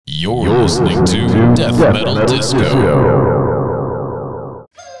You're listening to Death Metal Disco.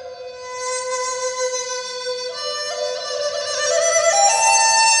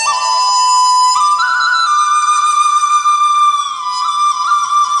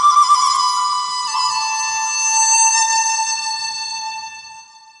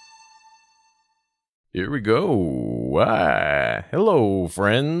 Here we go. Hello,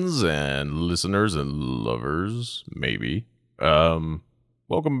 friends and listeners and lovers, maybe.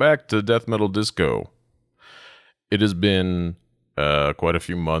 Welcome back to Death Metal Disco. It has been quite a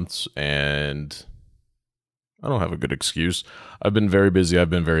few months, and I don't have a good excuse. I've been very busy. I've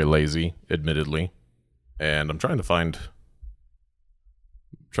been very lazy, admittedly, and I'm trying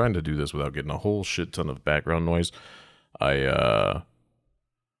to do this without getting a whole shit ton of background noise. I've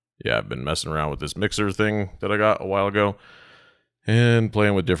been messing around with this mixer thing that I got a while ago and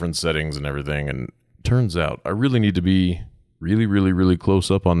playing with different settings and everything. And turns out I really need to be really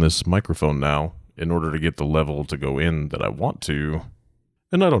close up on this microphone now in order to get the level to go in that I want to.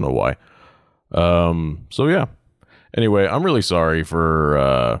 And I don't know why. So yeah. Anyway, I'm really sorry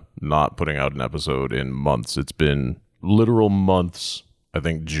for not putting out an episode in months. It's been literal months. I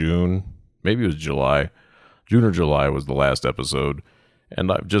think June, maybe it was July. June or July was the last episode.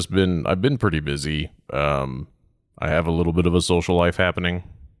 And I've been pretty busy. I have a little bit of a social life happening.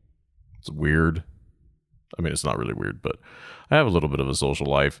 It's weird. I mean, it's not really weird, but I have a little bit of a social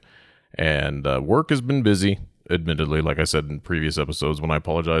life. And work has been busy, admittedly, like I said in previous episodes, when I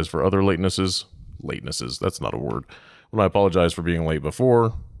apologize for other latenesses, that's not a word. When I apologize for being late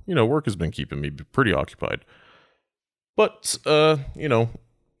before, work has been keeping me pretty occupied. But,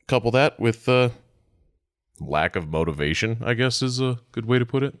 couple that with lack of motivation, I guess, is a good way to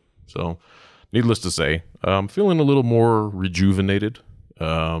put it. So, needless to say, I'm feeling a little more rejuvenated.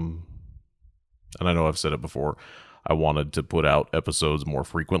 And I know I've said it before. I wanted to put out episodes more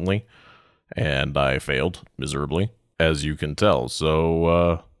frequently, and I failed miserably, as you can tell.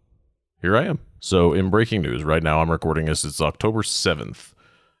 So, here I am. So, in breaking news, right now I'm recording this. It's October 7th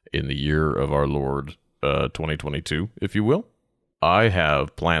in the year of our Lord, 2022, if you will. I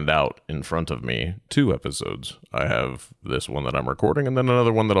have planned out in front of me 2 episodes. I have this one that I'm recording, and then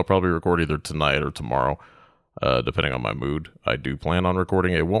another one that I'll probably record either tonight or tomorrow, depending on my mood. I do plan on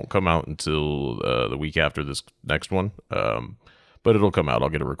recording. It won't come out until the week after this next one, but it'll come out. I'll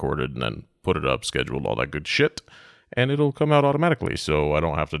get it recorded and then put it up, scheduled, all that good shit, and it'll come out automatically, so I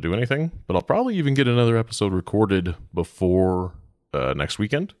don't have to do anything. But I'll probably even get another episode recorded before next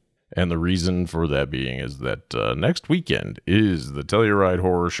weekend. And the reason for that being is that next weekend is the Telluride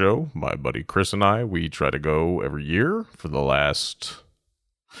Horror Show. My buddy Chris and I, we try to go every year for the last,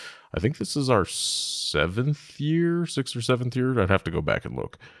 I think this is our 6th or 7th year. I'd have to go back and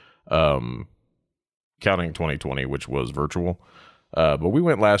look. Counting 2020, which was virtual. But we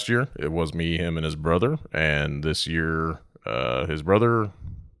went last year. It was me, him, and his brother. And this year, his brother,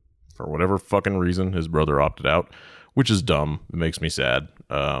 for whatever fucking reason, his brother opted out, which is dumb. It makes me sad.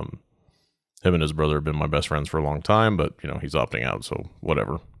 Him and his brother have been my best friends for a long time, but he's opting out, so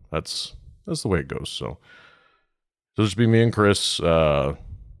whatever. That's the way it goes. So it'll just be me and Chris. The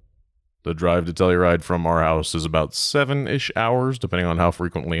drive to Telluride from our house is about 7-ish hours, depending on how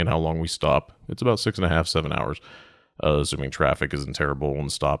frequently and how long we stop. It's about 6.5, 7 hours, assuming traffic isn't terrible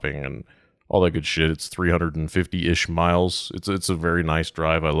and stopping and all that good shit. It's 350-ish miles. It's a very nice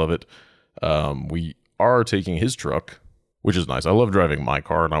drive. I love it. We are taking his truck, which is nice. I love driving my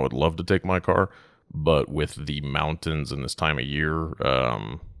car, and I would love to take my car, but with the mountains and this time of year,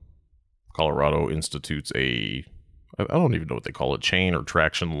 Colorado institutes I don't even know what they call it, chain or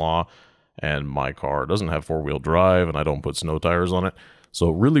traction law, and my car doesn't have 4-wheel drive, and I don't put snow tires on it, so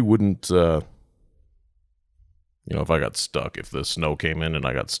it really wouldn't, if I got stuck, if the snow came in and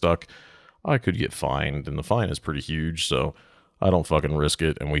I got stuck, I could get fined, and the fine is pretty huge, so I don't fucking risk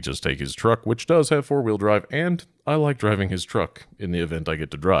it, and we just take his truck, which does have 4-wheel drive, and I like driving his truck in the event I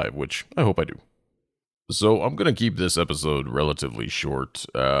get to drive, which I hope I do. So I'm going to keep this episode relatively short.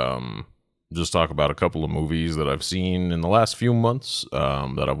 Just talk about a couple of movies that I've seen in the last few months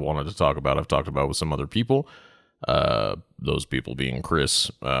that I've wanted to talk about. I've talked about with some other people, those people being Chris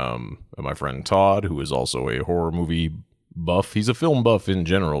and my friend Todd, who is also a horror movie buff. He's a film buff in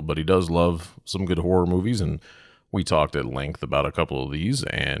general, but he does love some good horror movies, and we talked at length about a couple of these,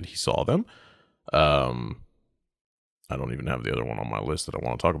 and he saw them. I don't even have the other one on my list that I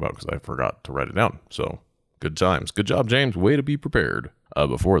want to talk about because I forgot to write it down. So, good times. Good job, James. Way to be prepared.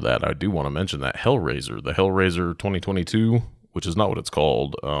 Before that, I do want to mention that Hellraiser, the Hellraiser 2022, which is not what it's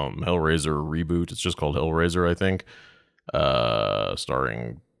called, Hellraiser reboot. It's just called Hellraiser, I think.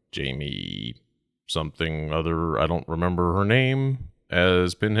 Starring Jamie something other. I don't remember her name.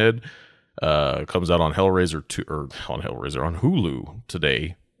 as Pinhead. Comes out on Hellraiser 2, or on Hellraiser, on Hulu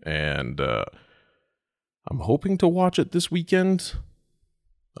today. And I'm hoping to watch it this weekend.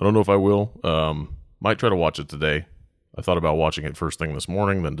 I don't know if I will. Might try to watch it today. I thought about watching it first thing this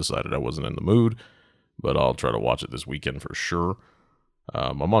morning, then decided I wasn't in the mood. But I'll try to watch it this weekend for sure.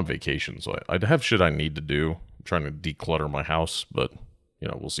 I'm on vacation, so I have shit I need to do. I'm trying to declutter my house, but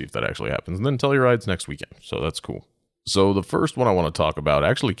we'll see if that actually happens. And then Telluride's next weekend, so that's cool. So the first one I want to talk about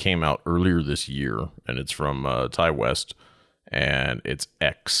actually came out earlier this year, and it's from Ty West, and it's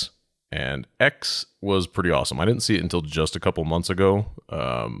X. And X was pretty awesome. I didn't see it until just a couple months ago.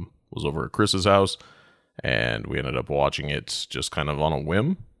 Was over at Chris's house, and we ended up watching it just kind of on a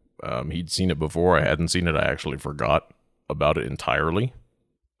whim. He'd seen it before. I hadn't seen it. I actually forgot about it entirely.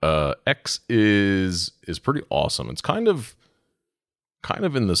 X is pretty awesome. It's kind of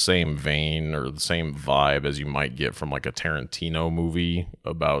in the same vein or the same vibe as you might get from like a Tarantino movie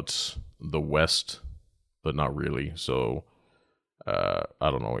about the West, but not really. So I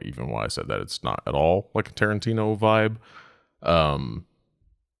don't know even why I said that. It's not at all like a Tarantino vibe.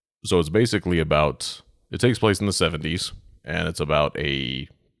 So it's basically about, it takes place in the 70s, and it's about a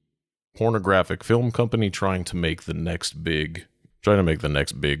pornographic film company trying to make the next big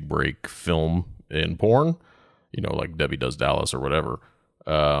break film in porn, like Debbie Does Dallas or whatever.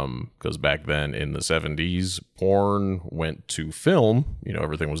 Because back then in the 70s, porn went to film,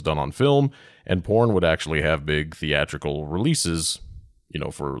 everything was done on film, and porn would actually have big theatrical releases,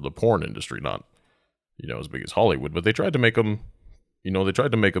 for the porn industry, not, as big as Hollywood, but they tried to make them, they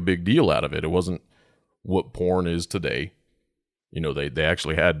tried to make a big deal out of it. It wasn't what porn is today. They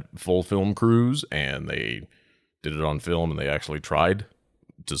actually had full film crews, and they did it on film, and they actually tried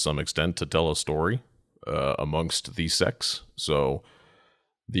to some extent to tell a story amongst the sex. So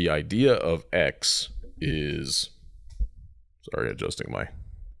the idea of X is, sorry, adjusting my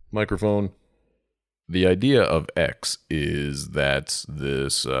microphone. The idea of X is that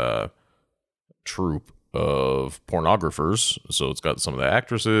this troupe of pornographers, so it's got some of the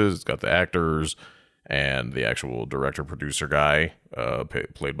actresses, it's got the actors, and the actual director-producer guy,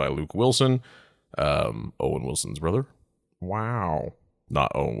 played by Luke Wilson, Owen Wilson's brother. Wow.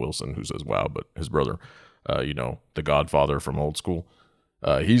 Not Owen Wilson, who says wow, but his brother, the Godfather from old school.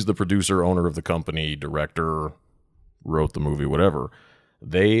 He's the producer, owner of the company, director, wrote the movie, whatever.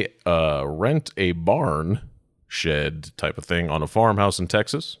 They rent a barn shed type of thing on a farmhouse in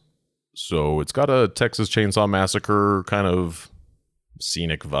Texas. So it's got a Texas Chainsaw Massacre kind of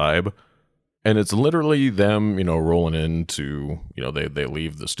scenic vibe. And it's literally them, rolling into, they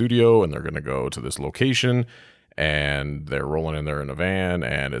leave the studio and they're going to go to this location, and they're rolling in there in a van,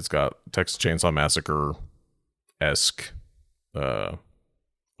 and it's got Texas Chainsaw Massacre-esque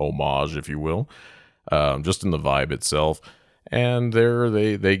homage, if you will, just in the vibe itself. And there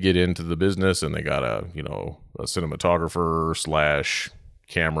they get into the business, and they got a cinematographer /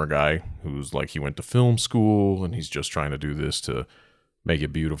 camera guy who's like, he went to film school, and he's just trying to do this to make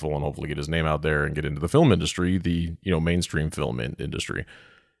it beautiful and hopefully get his name out there and get into the film industry, the mainstream film industry.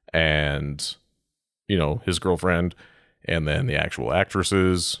 And his girlfriend, and then the actual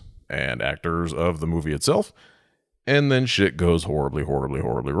actresses and actors of the movie itself. And then shit goes horribly, horribly,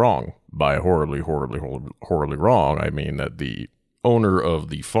 horribly wrong. By horribly, horribly, horribly, horribly wrong, I mean that the owner of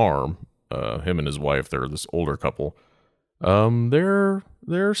the farm, him and his wife, they're this older couple. They're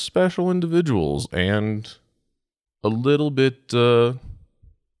special individuals, and a little bit on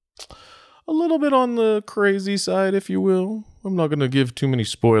the crazy side, if you will. I'm not going to give too many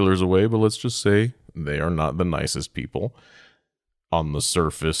spoilers away, but let's just say they are not the nicest people. On the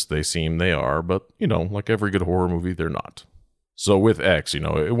surface, they seem they are, but, like every good horror movie, they're not. So with X,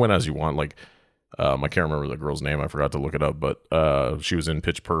 it went as you want. Like, I can't remember the girl's name. I forgot to look it up, but she was in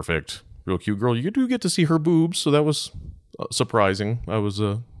Pitch Perfect. Real cute girl. You do get to see her boobs, so that was surprising. I was,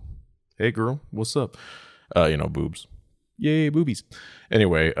 hey girl, what's up? Boobs. Yay, boobies.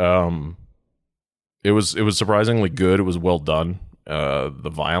 Anyway, it was surprisingly good. It was well done.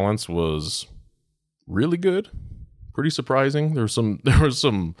 The violence was really good. Pretty surprising. There was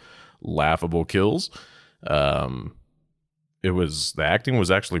some laughable kills. The acting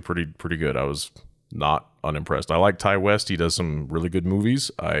was actually pretty good. I was not unimpressed. I like Ty West. He does some really good movies.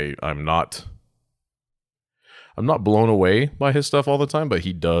 I'm not blown away by his stuff all the time, but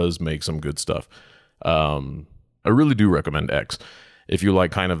he does make some good stuff. I really do recommend X. If you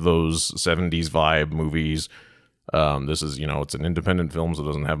like kind of those 70s vibe movies, this is, it's an independent film, so it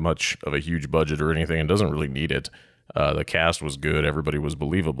doesn't have much of a huge budget or anything, and doesn't really need it. The cast was good. Everybody was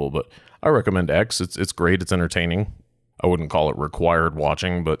believable, but I recommend X. It's great. It's entertaining. I wouldn't call it required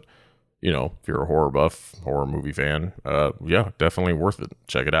watching, but, if you're a horror buff, horror movie fan, yeah, definitely worth it.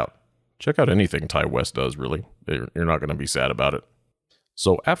 Check it out. Check out anything Ty West does, really. You're not going to be sad about it.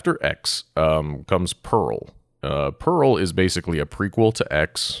 So after X comes Pearl. Pearl is basically a prequel to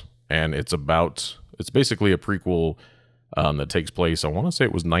X, and it's basically a prequel that takes place, I want to say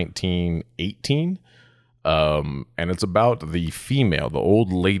it was 1918, and it's about the female, the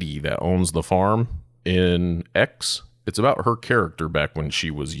old lady that owns the farm in X. It's about her character back when she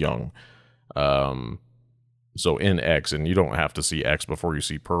was young. So in X, and you don't have to see X before you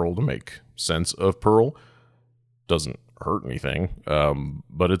see Pearl to make sense of Pearl. Doesn't hurt anything.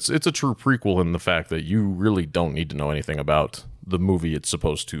 But it's a true prequel in the fact that you really don't need to know anything about the movie it's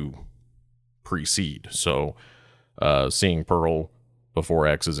supposed to precede. So seeing Pearl before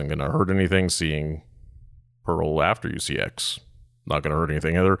X isn't going to hurt anything. Seeing Pearl after you see X, not going to hurt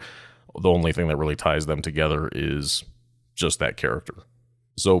anything either. The only thing that really ties them together is just that character.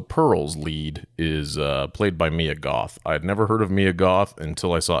 So Pearl's lead is played by Mia Goth. I'd never heard of Mia Goth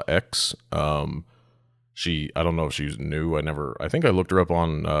until I saw X. I don't know if she's new. I think I looked her up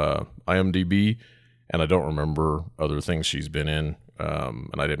on IMDb, and I don't remember other things she's been in.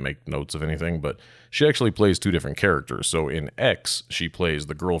 And I didn't make notes of anything, but she actually plays two different characters. So in X, she plays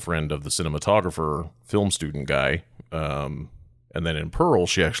the girlfriend of the cinematographer, film student guy. And then in Pearl,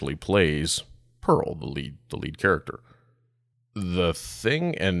 she actually plays Pearl, the lead character. The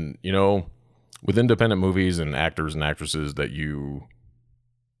thing, and with independent movies and actors and actresses that you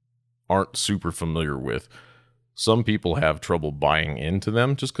aren't super familiar with, some people have trouble buying into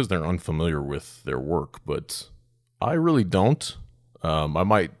them just because they're unfamiliar with their work, but I really don't. I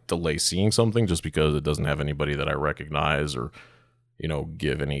might delay seeing something just because it doesn't have anybody that I recognize, or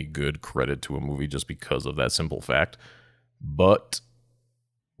give any good credit to a movie just because of that simple fact. But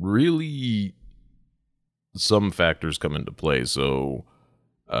really, some factors come into play. So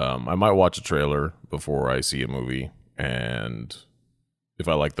I might watch a trailer before I see a movie, and if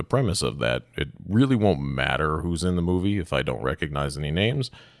I like the premise of that, it really won't matter who's in the movie if I don't recognize any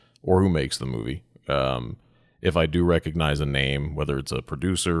names or who makes the movie. If I do recognize a name, whether it's a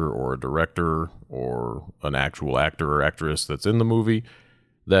producer or a director or an actual actor or actress that's in the movie,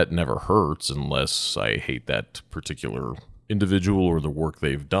 that never hurts unless I hate that particular individual or the work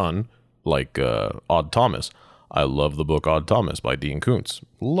they've done, like Odd Thomas. I love the book Odd Thomas by Dean Koontz.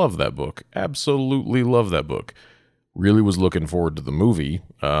 Love that book. Absolutely love that book. Really was looking forward to the movie.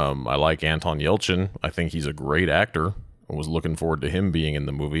 I like Anton Yelchin. I think he's a great actor. I was looking forward to him being in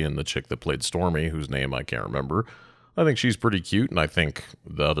the movie, and the chick that played Stormy, whose name I can't remember. I think she's pretty cute, and I think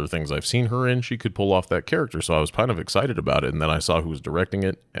the other things I've seen her in, she could pull off that character, so I was kind of excited about it, and then I saw who was directing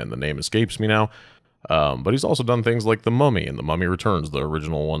it, and the name escapes me now. But he's also done things like The Mummy and The Mummy Returns, the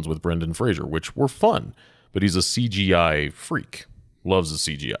original ones with Brendan Fraser, which were fun, but he's a CGI freak. Loves the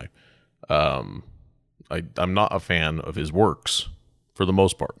CGI. I'm not a fan of his works, for the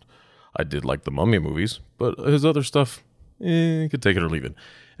most part. I did like the Mummy movies, but his other stuff, you could take it or leave it.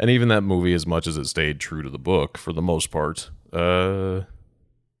 And even that movie, as much as it stayed true to the book, for the most part,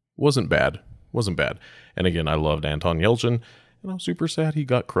 wasn't bad. Wasn't bad. And again, I loved Anton Yelchin, and I'm super sad he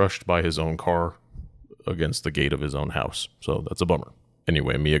got crushed by his own car against the gate of his own house. So that's a bummer.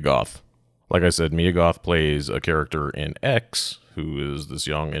 Anyway, Mia Goth. Like I said, Mia Goth plays a character in X, who is this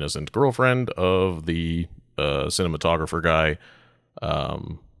young, innocent girlfriend of the cinematographer guy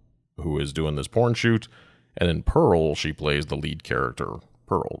who is doing this porn shoot. And in Pearl, she plays the lead character,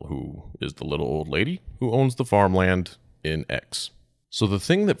 Pearl, who is the little old lady who owns the farmland in X. So the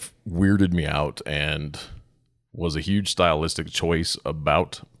thing that weirded me out and was a huge stylistic choice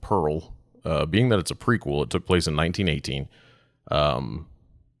about Pearl, being that it's a prequel, it took place in 1918,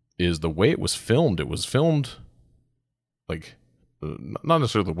 is the way it was filmed. It was filmed, like, not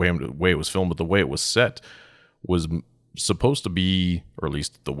necessarily the way it was filmed, but the way it was set was supposed to be, or at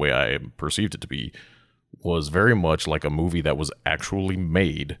least the way I perceived it to be, was very much like a movie that was actually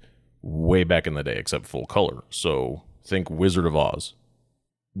made way back in the day, except full color. So think Wizard of Oz,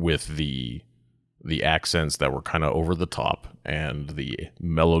 with the accents that were kind of over the top, and the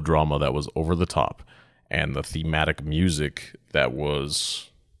melodrama that was over the top, and the thematic music that was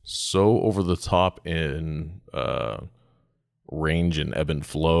so over the top in range and ebb and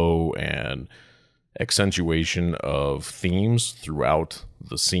flow and accentuation of themes throughout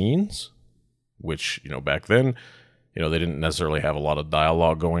the scenes, which, back then, they didn't necessarily have a lot of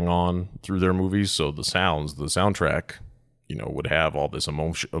dialogue going on through their movies, so the soundtrack, would have all this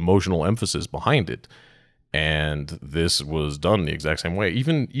emotional emphasis behind it. And this was done the exact same way.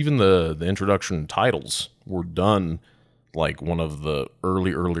 Even the introduction titles were done like one of the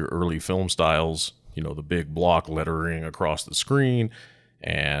early film styles, the big block lettering across the screen.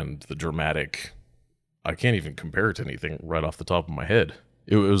 and the dramatic. I can't even compare it to anything right off the top of my head.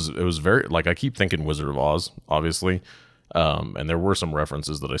 It was very, like, I keep thinking Wizard of Oz, obviously, and there were some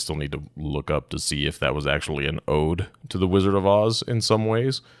references that I still need to look up to see if that was actually an ode to the Wizard of Oz in some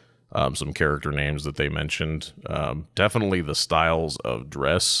ways. Some character names that they mentioned, definitely the styles of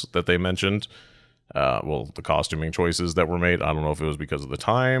dress that they mentioned. Well, the costuming choices that were made. I don't know if it was because of the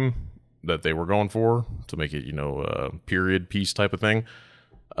time that they were going for to make it, a period piece type of thing.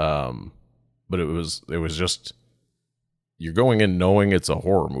 But it was just, you're going in knowing it's a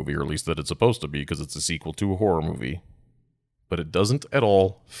horror movie, or at least that it's supposed to be, because it's a sequel to a horror movie. But it doesn't at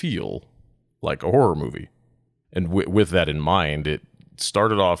all feel like a horror movie. And with that in mind, it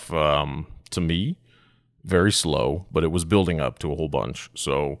started off, to me, very slow, but it was building up to a whole bunch.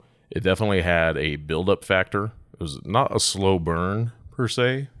 So it definitely had a build-up factor. It was not a slow burn, per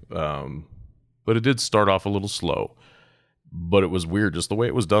se, but it did start off a little slow. But it was weird, just the way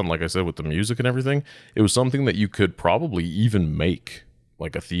it was done, like I said, with the music and everything. It was something that you could probably even make,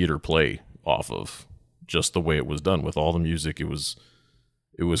 like, a theater play off of, just the way it was done. With all the music, it was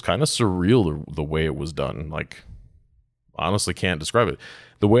kind of surreal, the way it was done. Like, honestly can't describe it.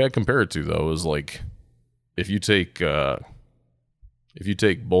 The way I compare it to, though, is like, if you take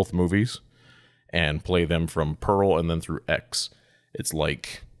both movies and play them from Pearl and then through X, it's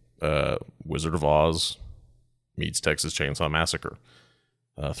like Wizard of Oz meets Texas Chainsaw Massacre.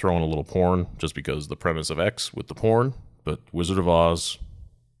 Throw in a little porn, just because the premise of X with the porn, but Wizard of Oz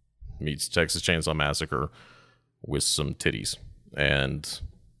meets Texas Chainsaw Massacre with some titties. And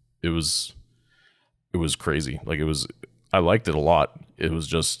it was crazy. Like, I liked it a lot. It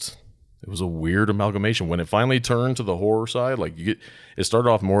was a weird amalgamation. When it finally turned to the horror side, like, it started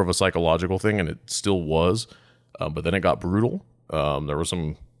off more of a psychological thing, and it still was, but then it got brutal. There was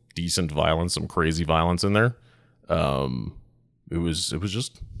some decent violence, some crazy violence in there. It was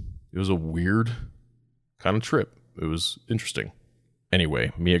a weird kind of trip. It was interesting.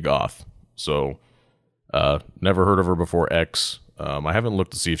 Anyway, Mia Goth. So, never heard of her before X. I haven't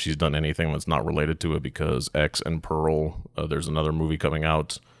looked to see if she's done anything that's not related to it, because X and Pearl, there's another movie coming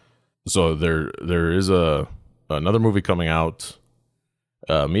out. So there is another movie coming out.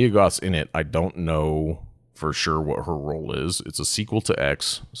 Mia Goth's in it. I don't know for sure what her role is. It's a sequel to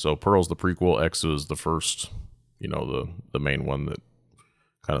X. So Pearl's the prequel. X is the first, the main one that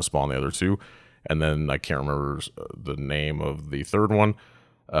kind of spawned the other two. And then I can't remember the name of the third one.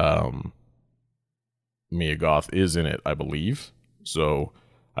 Mia Goth is in it, I believe. So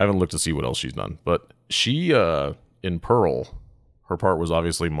I haven't looked to see what else she's done. But she, in Pearl, her part was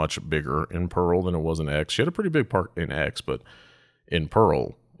obviously much bigger in Pearl than it was in X. She had a pretty big part in X, but in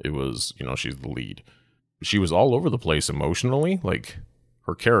Pearl, it was, she's the lead. She was all over the place emotionally. Like,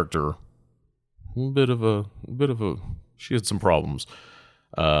 her character, she had some problems.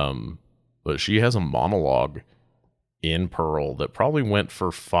 But she has a monologue in Pearl that probably went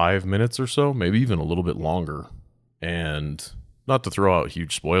for 5 minutes or so, maybe even a little bit longer. And not to throw out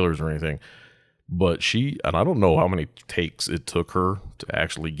huge spoilers or anything, but and I don't know how many takes it took her to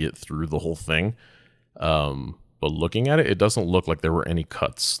actually get through the whole thing. But looking at it, it doesn't look like there were any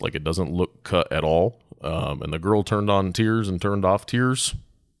cuts. Like, it doesn't look cut at all. And the girl turned on tears and turned off tears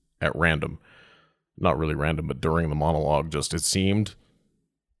at random. Not really random, but during the monologue, it seemed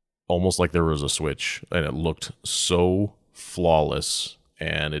almost like there was a switch, and it looked so flawless,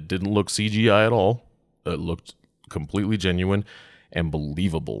 and it didn't look CGI at all. It looked completely genuine and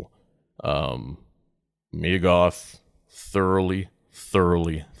believable. Mia Goth thoroughly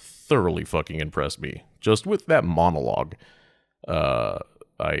fucking impressed me just with that monologue.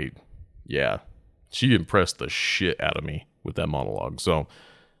 She impressed the shit out of me with that monologue. So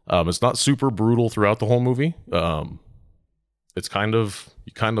it's not super brutal throughout the whole movie. It's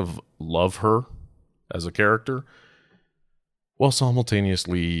you kind of love her as a character, while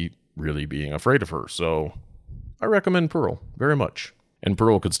simultaneously really being afraid of her. So I recommend Pearl very much. And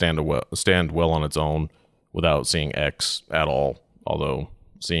Pearl could stand well on its own without seeing X at all. Although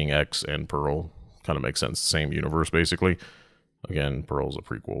seeing X and Pearl kind of makes sense. Same universe, basically. Again, Pearl's a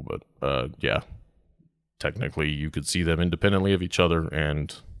prequel, but technically you could see them independently of each other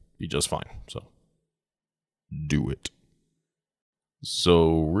and be just fine. So do it.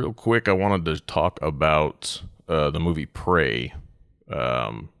 So real quick, I wanted to talk about the movie Prey.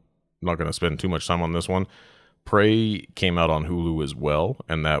 I'm not going to spend too much time on this one. Prey came out on Hulu as well,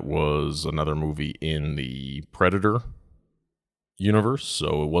 and that was another movie in the Predator universe.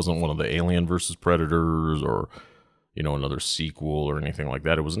 So it wasn't one of the Alien versus Predators or, another sequel or anything like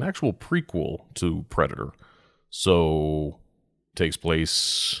that. It was an actual prequel to Predator. So it takes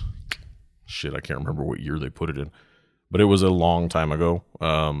place, I can't remember what year they put it in. but it was a long time ago.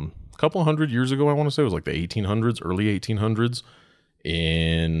 A couple hundred years ago, I want to say it was like the 1800s, early 1800s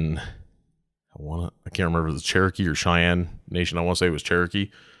in, I can't remember if it was Cherokee or Cheyenne Nation. I want to say it was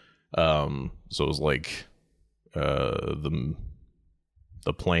Cherokee. So it was like the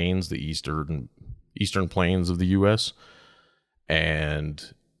plains, the eastern plains of the U.S.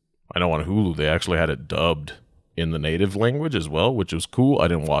 And I know on Hulu they actually had it dubbed in the native language as well, which was cool. I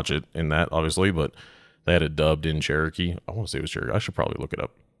didn't watch it in that, obviously, but they had it dubbed in Cherokee. I want to say it was Cherokee. I should probably look it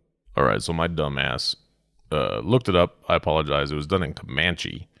up. All right, so my dumb ass looked it up. I apologize. It was done in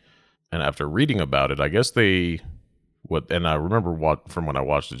Comanche. And after reading about it, I guess and I remember from when I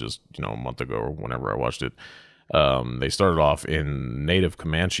watched it just, a month ago or whenever I watched it, they started off in native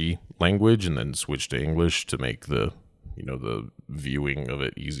Comanche language and then switched to English to make the viewing of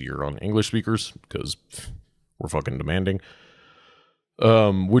it easier on English speakers because we're fucking demanding.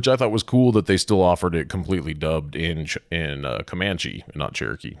 Which I thought was cool that they still offered it completely dubbed in Comanche, not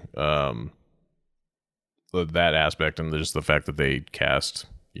Cherokee. That aspect and just the fact that they cast,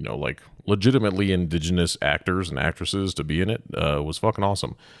 like legitimately indigenous actors and actresses to be in it was fucking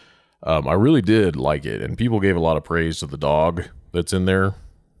awesome. I really did like it, and people gave a lot of praise to the dog that's in there.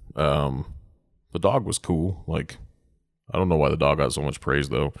 The dog was cool. Like, I don't know why the dog got so much praise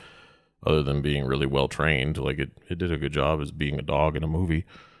though, other than being really well trained. Like it did a good job as being a dog in a movie.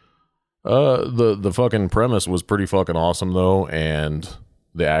 The fucking premise was pretty fucking awesome though, and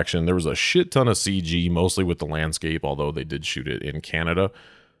the action, there was a shit ton of CG, mostly with the landscape, although they did shoot it in Canada,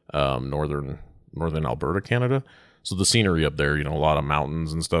 northern Alberta, Canada. So the scenery up there, a lot of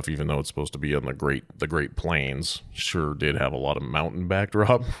mountains and stuff, even though it's supposed to be on the Great Plains, sure did have a lot of mountain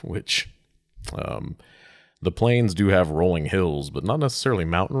backdrop, which the plains do have rolling hills, but not necessarily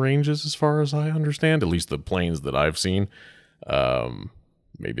mountain ranges as far as I understand, at least the plains that I've seen.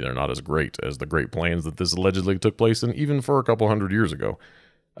 Maybe they're not as great as the Great Plains that this allegedly took place in, even for a couple hundred years ago.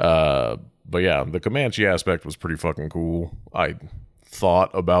 But yeah, the Comanche aspect was pretty fucking cool. I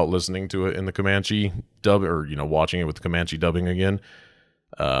thought about listening to it in the Comanche dub, or, watching it with the Comanche dubbing again,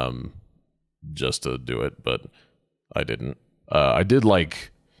 just to do it, but I didn't. I did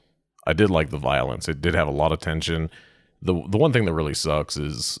like the violence. It did have a lot of tension. The one thing that really sucks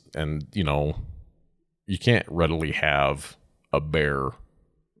is, and you can't readily have a bear.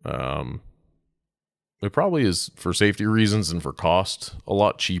 It probably is, for safety reasons and for cost, a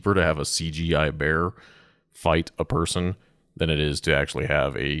lot cheaper to have a CGI bear fight a person than it is to actually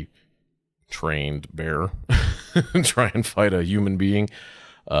have a trained bear try and fight a human being.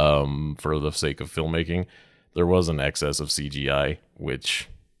 For the sake of filmmaking, there was an excess of CGI, which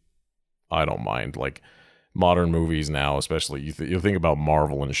I don't mind. Like, modern movies now, especially, you think about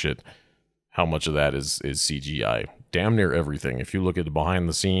Marvel and shit, how much of that is CGI? Damn near everything. If you look at the behind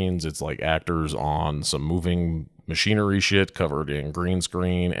the scenes, it's like actors on some moving machinery shit covered in green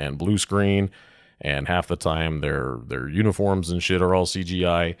screen and blue screen, and half the time their uniforms and shit are all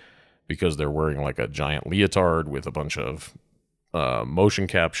CGI because they're wearing like a giant leotard with a bunch of motion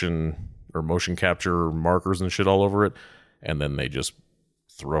capture markers and shit all over it, and then they just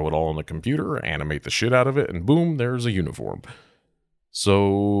throw it all in the computer, animate the shit out of it, and boom, there's a uniform.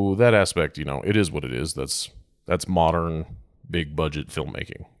 So that aspect, it is what it is. That's modern, big budget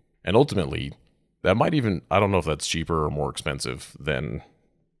filmmaking. And ultimately, that might even, I don't know if that's cheaper or more expensive than,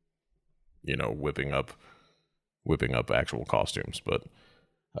 whipping up actual costumes. But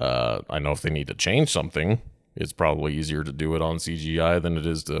I know if they need to change something, it's probably easier to do it on CGI than it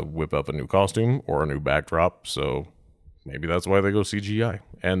is to whip up a new costume or a new backdrop. So maybe that's why they go CGI.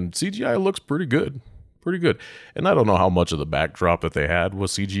 And CGI looks pretty good. Pretty good. And I don't know how much of the backdrop that they had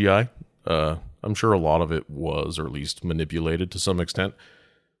was CGI. I'm sure a lot of it was, or at least manipulated to some extent,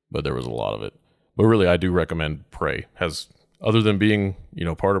 but there was a lot of it. But really, I do recommend Prey. Other than being,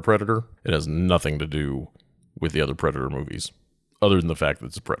 part of Predator, it has nothing to do with the other Predator movies, other than the fact that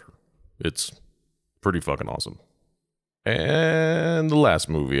it's a Predator. It's pretty fucking awesome. And the last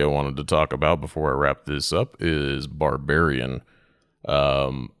movie I wanted to talk about before I wrap this up is Barbarian.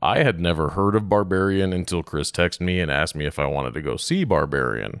 I had never heard of Barbarian until Chris texted me and asked me if I wanted to go see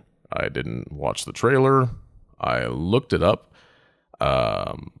Barbarian. I didn't watch the trailer. I looked it up.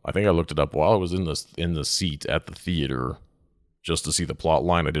 I think I looked it up while I was in the seat at the theater just to see the plot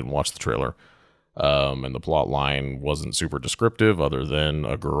line. I didn't watch the trailer. And the plot line wasn't super descriptive, other than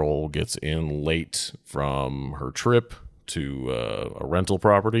a girl gets in late from her trip to a rental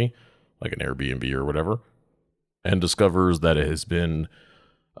property, like an Airbnb or whatever, and discovers that it has been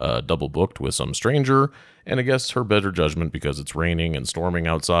double booked with some stranger, and against her better judgment, because it's raining and storming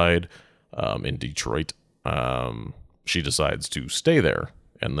outside in Detroit, she decides to stay there,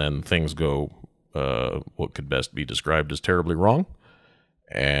 and then things go what could best be described as terribly wrong.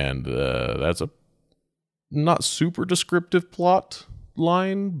 And that's a not super descriptive plot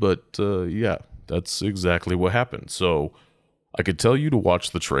line, but yeah, that's exactly what happened. So I could tell you to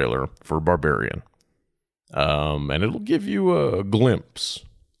watch the trailer for Barbarian, and it'll give you a glimpse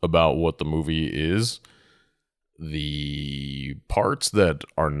about what the movie is. The parts that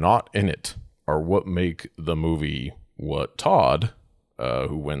are not in it are what make the movie what Todd,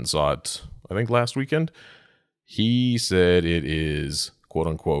 who went and saw it, I think last weekend, he said it is, quote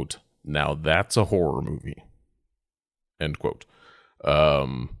unquote, now that's a horror movie, end quote.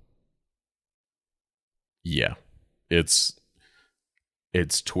 Yeah, it's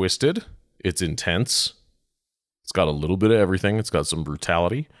twisted, it's intense, it's got a little bit of everything. It's got some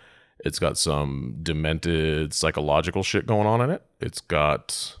brutality, it's got some demented psychological shit going on in it. It's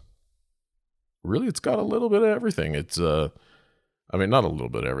got a little bit of everything. It's I mean, not a little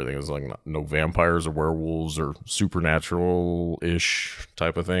bit of everything. It's like no vampires or werewolves or supernatural-ish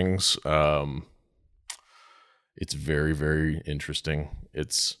type of things. It's very, very interesting.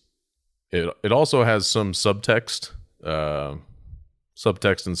 It also has some subtext and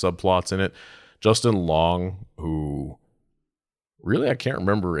subplots in it. Justin Long, who really I can't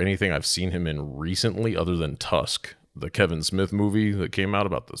remember anything I've seen him in recently other than Tusk, the Kevin Smith movie that came out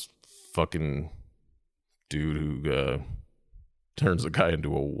about this fucking dude who turns the guy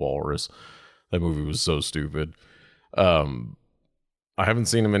into a walrus. That movie was so stupid. I haven't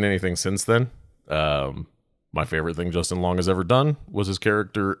seen him in anything since then. My favorite thing Justin Long has ever done was his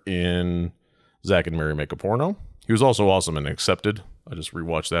character in Zack and Mary Make a Porno. He was also awesome in Accepted. I just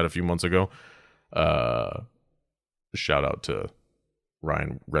rewatched that a few months ago. Shout out to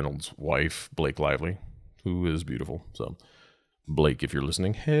Ryan Reynolds' wife, Blake Lively, who is beautiful. So, Blake, if you're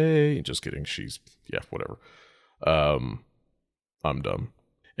listening, hey, just kidding. Whatever. I'm dumb.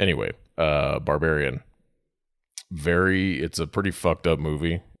 Anyway, Barbarian. It's a pretty fucked up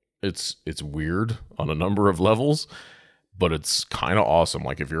movie. It's weird on a number of levels, but it's kind of awesome.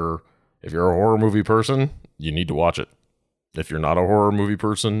 Like if you're a horror movie person, you need to watch it. If you're not a horror movie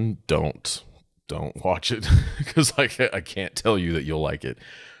person, don't watch it because I can't tell you that you'll like it.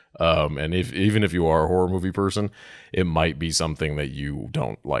 And even if you are a horror movie person, it might be something that you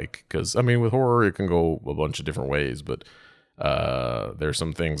don't like. Because I mean, with horror, it can go a bunch of different ways, but there's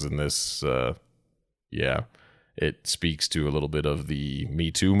some things in this. It speaks to a little bit of the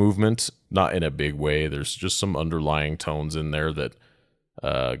Me Too movement, not in a big way. There's just some underlying tones in there that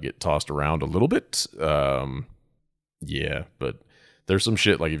get tossed around a little bit. But there's some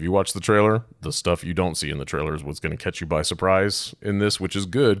shit, like if you watch the trailer, the stuff you don't see in the trailer is what's going to catch you by surprise in this, which is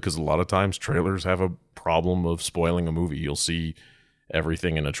good because a lot of times trailers have a problem of spoiling a movie. You'll see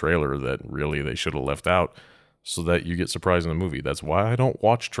everything in a trailer that really they should have left out so that you get surprised in the movie. That's why I don't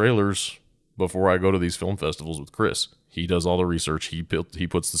watch trailers before I go to these film festivals with Chris. He does all the research. He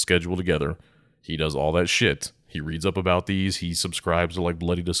puts the schedule together. He does all that shit. He reads up about these. He subscribes to like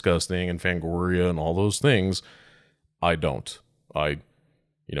Bloody Disgusting and Fangoria and all those things. I don't.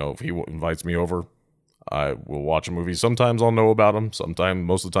 If he invites me over, I will watch a movie. Sometimes I'll know about them.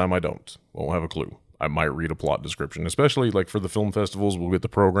 Most of the time I don't. Won't have a clue. I might read a plot description, especially like for the film festivals. We'll get the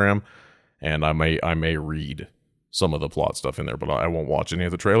program, and I may read some of the plot stuff in there, but I won't watch any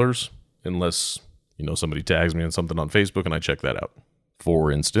of the trailers unless somebody tags me in something on Facebook and I check that out.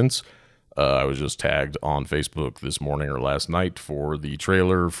 For instance, I was just tagged on Facebook this morning or last night for the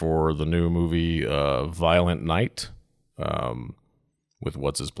trailer for the new movie Violent Night. With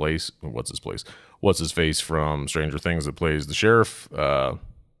what's his face from Stranger Things that plays the sheriff.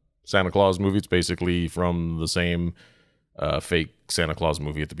 Santa Claus movie. It's basically from the same fake Santa Claus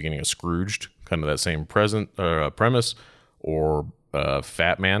movie at the beginning of Scrooged, kind of that same premise, or the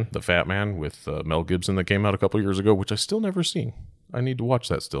Fat Man with Mel Gibson that came out a couple years ago, which I still never seen. I need to watch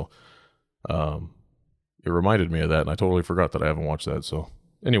that still. It reminded me of that, and I totally forgot that I haven't watched that. So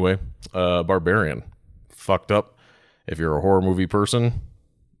anyway, Barbarian, fucked up. If you're a horror movie person,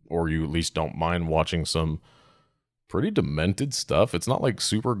 or you at least don't mind watching some pretty demented stuff, it's not like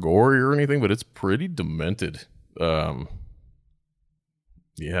super gory or anything, but it's pretty demented. Like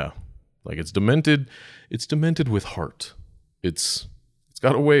it's demented. It's demented with heart. It's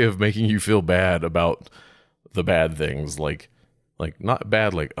got a way of making you feel bad about the bad things, like not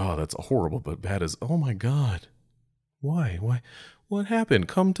bad, like, oh, that's horrible, but bad as, oh my God, why, what happened?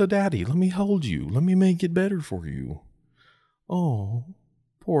 Come to daddy. Let me hold you. Let me make it better for you. Oh,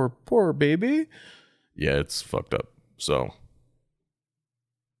 poor baby. Yeah, it's fucked up. So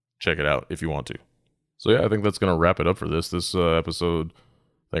check it out if you want to. So yeah, I think that's going to wrap it up for this episode.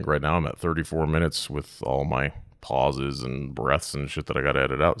 I think right now I'm at 34 minutes with all my pauses and breaths and shit that I got to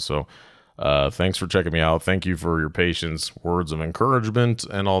edit out. So Thanks for checking me out. Thank you for your patience, words of encouragement,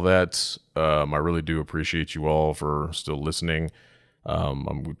 and all that. I really do appreciate you all for still listening.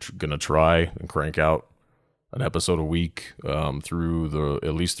 I'm gonna try and crank out an episode a week at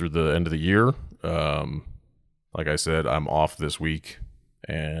least through the end of the year. Like I said, I'm off this week,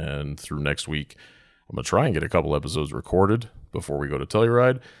 and through next week, I'm gonna try and get a couple episodes recorded before we go to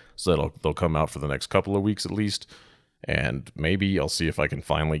Telluride, so they'll come out for the next couple of weeks at least. And maybe I'll see if I can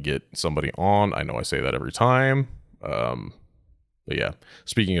finally get somebody on. I know I say that every time. But yeah,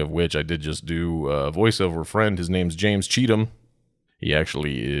 speaking of which, I did just do a voiceover friend. His name's James Cheatham. He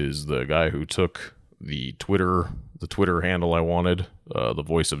actually is the guy who took the Twitter handle I wanted, the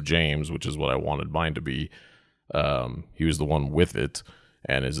voice of James, which is what I wanted mine to be. He was the one with it,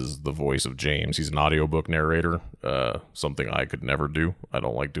 and is the voice of James. He's an audiobook narrator, something I could never do. I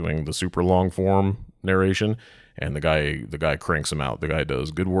don't like doing the super long form narration, and the guy cranks him out. The guy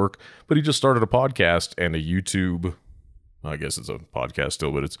does good work, but he just started a podcast and a YouTube. I guess it's a podcast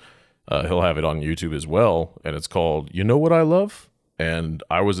still, but it's he'll have it on YouTube as well, and it's called You Know What I Love? And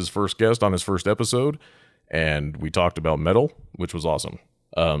I was his first guest on his first episode, and we talked about metal, which was awesome.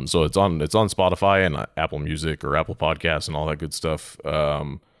 So it's on Spotify and Apple Music or Apple Podcasts and all that good stuff.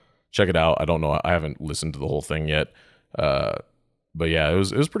 Check it out. I don't know. I haven't listened to the whole thing yet. But yeah, it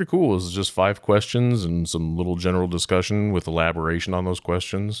was pretty cool. It was just 5 questions and some little general discussion with elaboration on those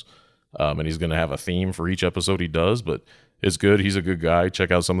questions. And he's going to have a theme for each episode he does, but it's good. He's a good guy.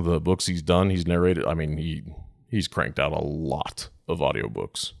 Check out some of the books he's done. He's narrated. I mean, he's cranked out a lot of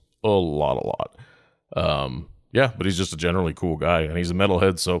audiobooks. A lot. Yeah, but he's just a generally cool guy, and he's a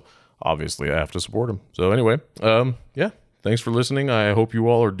metalhead, so obviously I have to support him. So anyway, yeah, thanks for listening. I hope you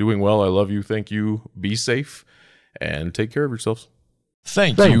all are doing well. I love you. Thank you. Be safe, and take care of yourselves.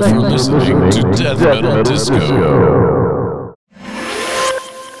 Thank you for listening to Death Metal Disco.